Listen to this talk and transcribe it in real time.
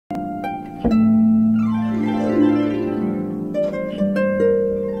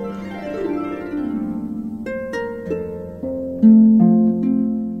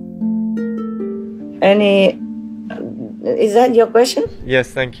Any? Is that your question?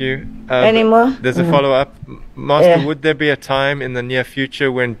 Yes, thank you. Any more? There's a follow-up. Master, Yeah. would there be a time in the near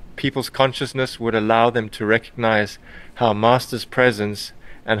future when people's consciousness would allow them to recognize how Master's presence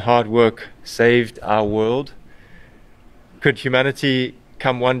and hard work saved our world? Could humanity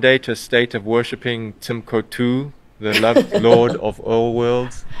come one day to a state of worshipping Timkotu, the loved Lord of all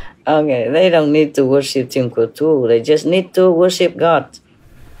worlds? Okay, they don't need to worship Timkotu. They just need to worship God.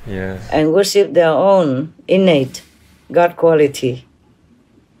 Yes. And worship their own innate God quality.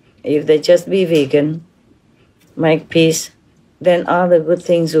 If they just be vegan, make peace, then all the good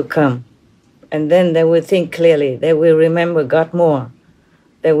things will come. And then they will think clearly. They will remember God more.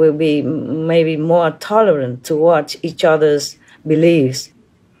 They will be maybe more tolerant towards each other's beliefs.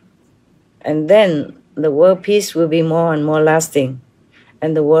 And then the world peace will be more and more lasting.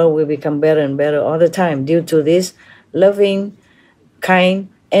 And the world will become better and better all the time due to this loving, kind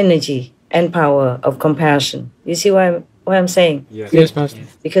energy and power of compassion. You see what I'm saying? Yes. Yes, Master.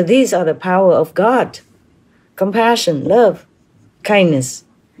 Because these are the power of God. Compassion, love, kindness,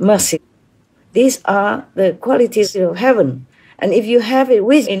 mercy. These are the qualities of heaven. And if you have it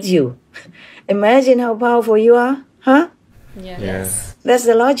within you, imagine how powerful you are, huh? Yes. That's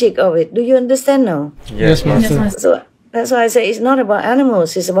the logic of it. Do you understand now? Yes, Master. So that's why I say it's not about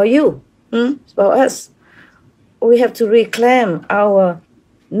animals, it's about you. It's about us. We have to reclaim our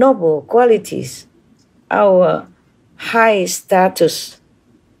noble qualities, our high status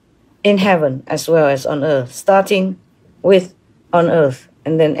in heaven as well as on earth, starting with on earth,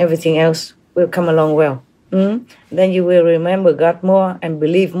 and then everything else will come along well. Then you will remember God more and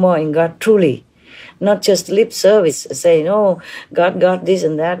believe more in God truly. Not just lip service, saying, oh, God, this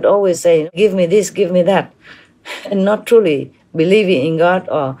and that, always saying, give me this, give me that, and not truly believing in God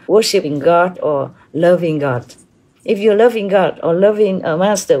or worshiping God or loving God. If you're loving God or loving a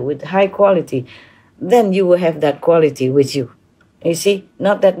master with high quality, then you will have that quality with you. You see,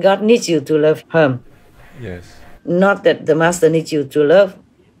 not that God needs you to love him. Yes. Not that the master needs you to love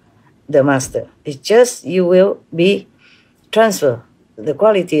the master. It's just you will be transfer the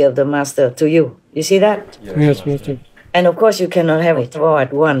quality of the master to you. You see that? Yes, Master. And of course you cannot have it all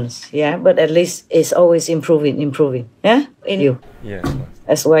at once, yeah? But at least it's always improving, yeah? In you. Yes, Master.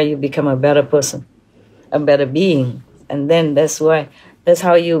 That's why you become a better person, a better being. And then that's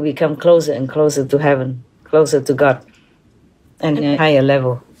how you become closer and closer to heaven, closer to God, and a higher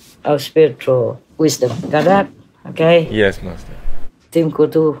level of spiritual wisdom. Got that? Okay? Yes, Master. Tim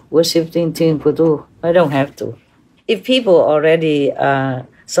Kutu, worshiping Tim Kutu. I don't have to. If people already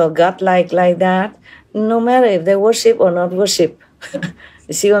saw God like that, no matter if they worship or not worship,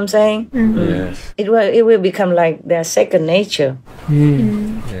 you see what I'm saying? Yes. It will become like their second nature.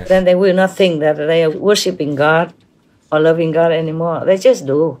 Yes. Then they will not think that they are worshiping God or loving God anymore. They just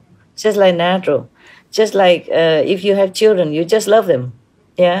do. Just like natural. Just like if you have children, you just love them.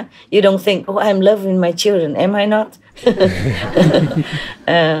 Yeah? You don't think, oh, I'm loving my children. Am I not?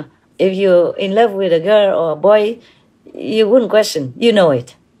 If you're in love with a girl or a boy, you wouldn't question. You know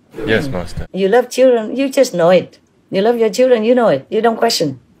it. Yes, Master. You love children, you just know it. You love your children, you know it. You don't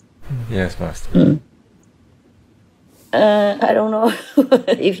question. Yes, Master. I don't know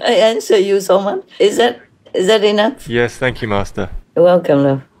if I answer you so much. Is that enough? Yes, thank you, Master. You're welcome,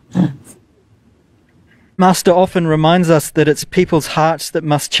 love. Master often reminds us that it's people's hearts that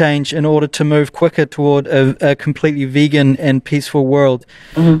must change in order to move quicker toward a completely vegan and peaceful world.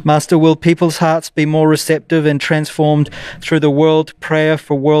 Master, will people's hearts be more receptive and transformed through the World Prayer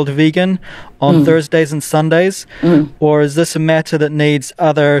for World Vegan on Thursdays and Sundays? Or is this a matter that needs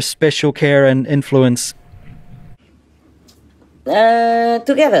other special care and influence?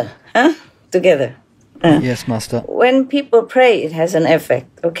 Together, huh? Together. Yes, Master. When people pray, it has an effect,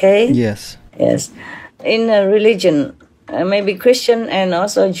 okay? Yes. Yes. In a religion, maybe Christian and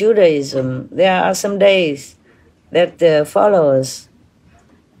also Judaism, there are some days that the followers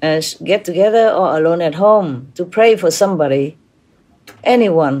get together or alone at home to pray for somebody,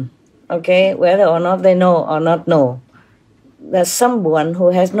 anyone, okay, whether or not they know or not know. There's someone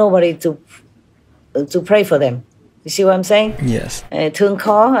who has nobody to pray for them. You see what I'm saying? Yes. Thương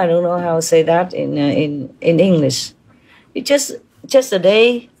khó, I don't know how to say that in English. You just a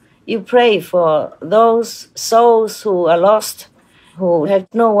day. You pray for those souls who are lost, who have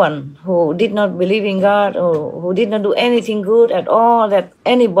no one, who did not believe in God, or who did not do anything good at all, that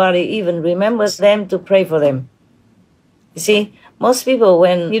anybody even remembers them to pray for them. You see, most people,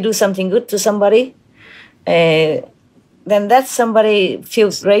 when you do something good to somebody, then that somebody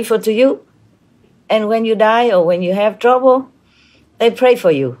feels grateful to you. And when you die or when you have trouble, they pray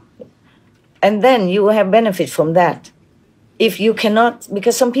for you. And then you will have benefit from that. If you cannot,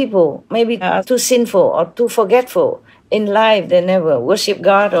 because some people maybe are too sinful or too forgetful in life, they never worship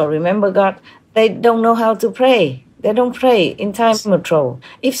God or remember God. They don't know how to pray. They don't pray in time of trouble.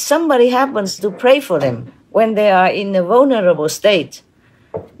 If somebody happens to pray for them when they are in a vulnerable state,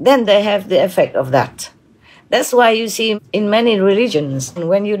 then they have the effect of that. That's why you see in many religions,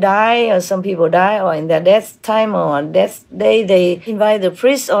 when you die or some people die or in their death time or on death day, they invite the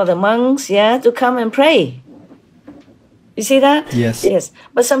priests or the monks, to come and pray. You see that? Yes. Yes.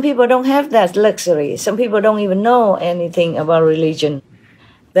 But some people don't have that luxury. Some people don't even know anything about religion.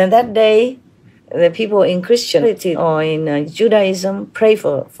 Then that day, the people in Christianity or in Judaism pray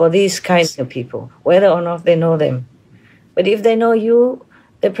for these kinds of people, whether or not they know them. But if they know you,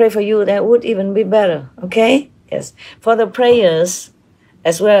 they pray for you, that would even be better, okay? Yes. For the prayers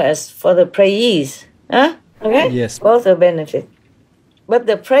as well as for the prayees. Huh? Okay? Yes. Both are benefit. But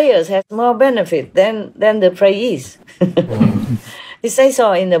the prayers have more benefit than the prayees. It says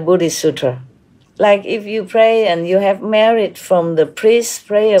so in the Buddhist Sutra. Like if you pray and you have merit from the priest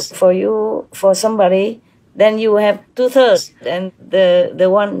prayer for you, for somebody, then you have 2/3, and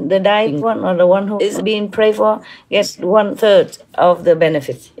the dying one or the one who is being prayed for gets 1/3 of the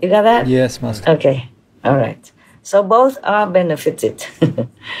benefit. You got that? Yes, Master. Okay, all right. So both are benefited.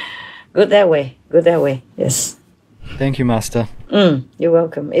 Good that way. Good that way. Yes. Thank you, Master. You're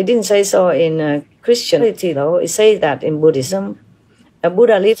welcome. It didn't say so in Christianity, though. It says that in Buddhism. A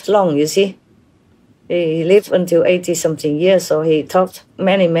Buddha lived long, you see. He lived until 80-something years, so he taught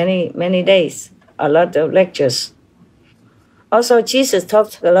many days, a lot of lectures. Also, Jesus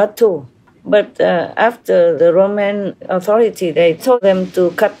taught a lot too. But after the Roman authority, they told them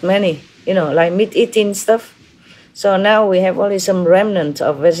to cut many, like meat-eating stuff. So now we have only some remnant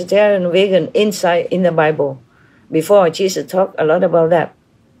of vegetarian, vegan inside in the Bible. Before, Jesus talked a lot about that.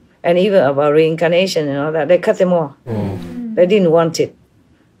 And even about reincarnation and all that. They cut them all. They didn't want it.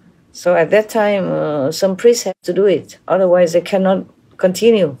 So at that time, some priests had to do it. Otherwise, they cannot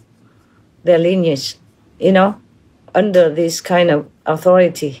continue their lineage, under this kind of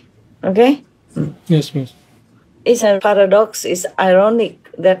authority. Okay? Yes, miss. It's a paradox. It's ironic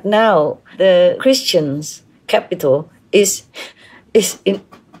that now the Christians' capital is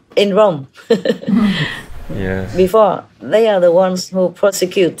in Rome. Yes. Before, they are the ones who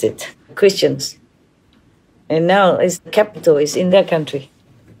persecuted Christians. And now the capital is in their country.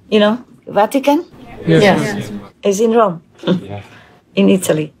 Vatican? Yes. Yeah. It's in Rome. Yeah. In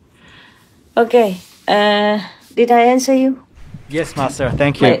Italy. Okay. Did I answer you? Yes, Master.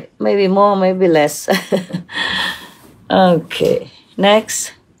 Thank you. Maybe more, maybe less. Okay.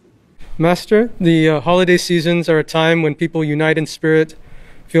 Next. Master, the holiday seasons are a time when people unite in spirit,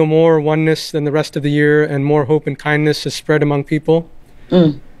 feel more oneness than the rest of the year, and more hope and kindness is spread among people.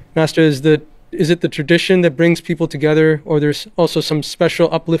 Master, is it the tradition that brings people together, or there's also some special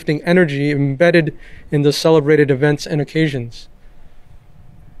uplifting energy embedded in the celebrated events and occasions?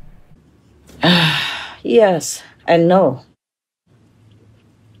 Yes and no.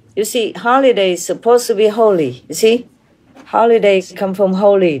 You see, holiday is supposed to be holy. You see? Holidays come from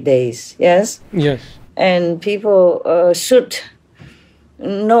holy days, yes? Yes. And people should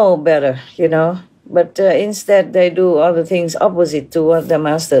know better, But instead they do all the things opposite to what the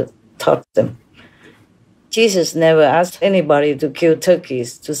Master taught them. Jesus never asked anybody to kill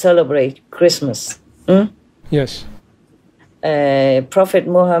turkeys to celebrate Christmas. Yes. Prophet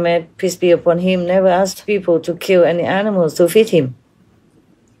Muhammad, peace be upon him, never asked people to kill any animals to feed him.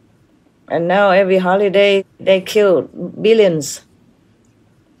 And now every holiday they kill billions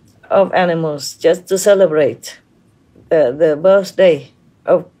of animals just to celebrate the birthday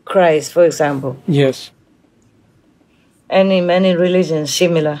of Christ, for example. Yes. And in many religions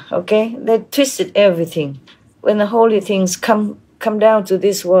similar, okay? They twisted everything. When the holy things come down to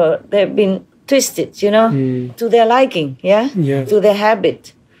this world, they've been twisted, to their liking, to their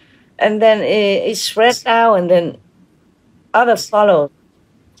habit. And then it spreads out, and then others follow.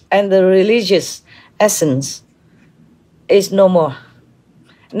 And the religious essence is no more.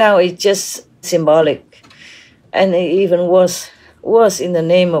 Now it's just symbolic. And even worse in the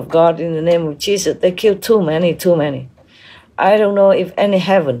name of God, in the name of Jesus, they kill too many. I don't know if any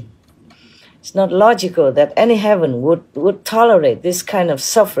heaven, it's not logical that any heaven would tolerate this kind of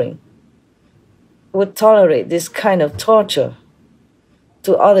suffering, would tolerate this kind of torture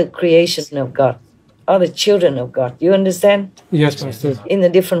to other creation of God, other children of God. You understand? Yes, Master. In the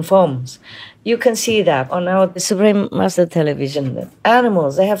different forms. You can see that on our Supreme Master television. That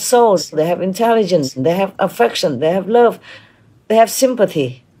animals, they have souls, they have intelligence, they have affection, they have love, they have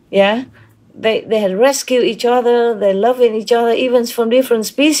sympathy. Yeah? They rescue each other, they love each other, even from different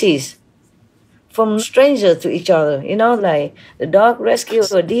species. from strangers to each other. You know, like the dog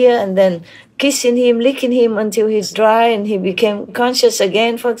rescued a deer and then kissing him, licking him until he's dry and he became conscious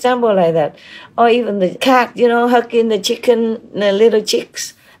again, for example, like that. Or even the cat, you know, hugging the chicken, the little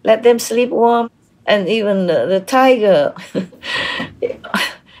chicks, let them sleep warm. And even the tiger,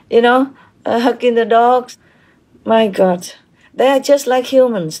 you know, hugging the dogs. My God, they are just like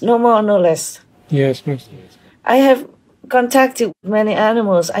humans, no more, no less. Yes, Master. I have contacted many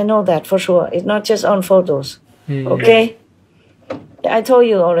animals. I know that for sure. It's not just on photos. Okay? I told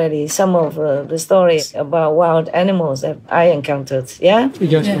you already some of the stories about wild animals that I encountered. Yeah?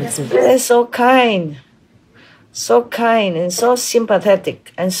 Yes, Master. They're so kind and so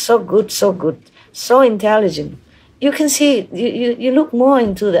sympathetic and so good, so intelligent. You can see, you look more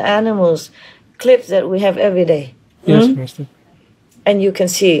into the animals clips that we have every day. Yes, Master. And you can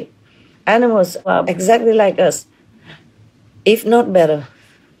see animals are exactly like us, if not better.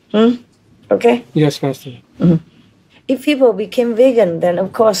 Okay? Yes, Master. If people became vegan, then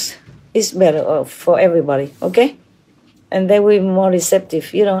of course it's better for everybody. Okay? And they will be more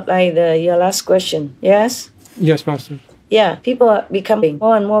receptive. You know, like your last question. Yes? Yes, Master. Yeah, people are becoming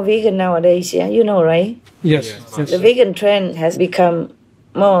more and more vegan nowadays. Yeah, you know, right? Yes. The vegan trend has become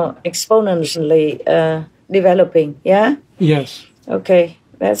more exponentially developing. Yeah? Yes. Okay,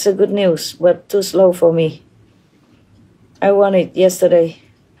 that's a good news, but too slow for me. I want it yesterday.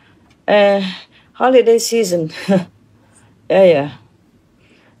 Holiday season. Yeah.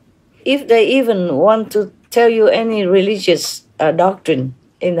 If they even want to tell you any religious doctrine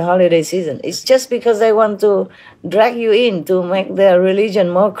in the holiday season, it's just because they want to drag you in to make their religion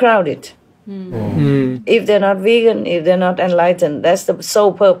more crowded. If they're not vegan, if they're not enlightened, that's the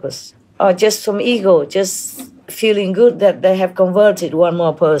sole purpose. Or just from ego, just feeling good that they have converted one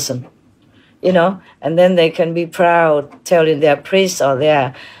more person, you know, and then they can be proud telling their priest or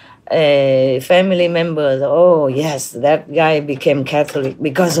their family members, oh yes, that guy became Catholic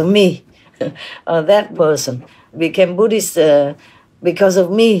because of me, or that person became Buddhist because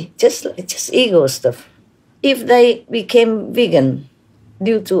of me, just ego stuff. If they became vegan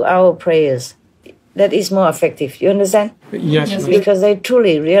due to our prayers, that is more effective, you understand? Yes. Because they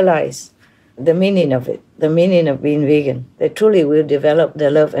truly realize the meaning of it, the meaning of being vegan. They truly will develop their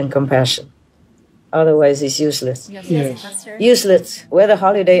love and compassion. Otherwise, it's useless. Yes. Useless, whether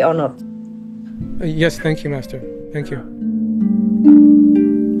holiday or not. Yes, thank you, Master. Thank you.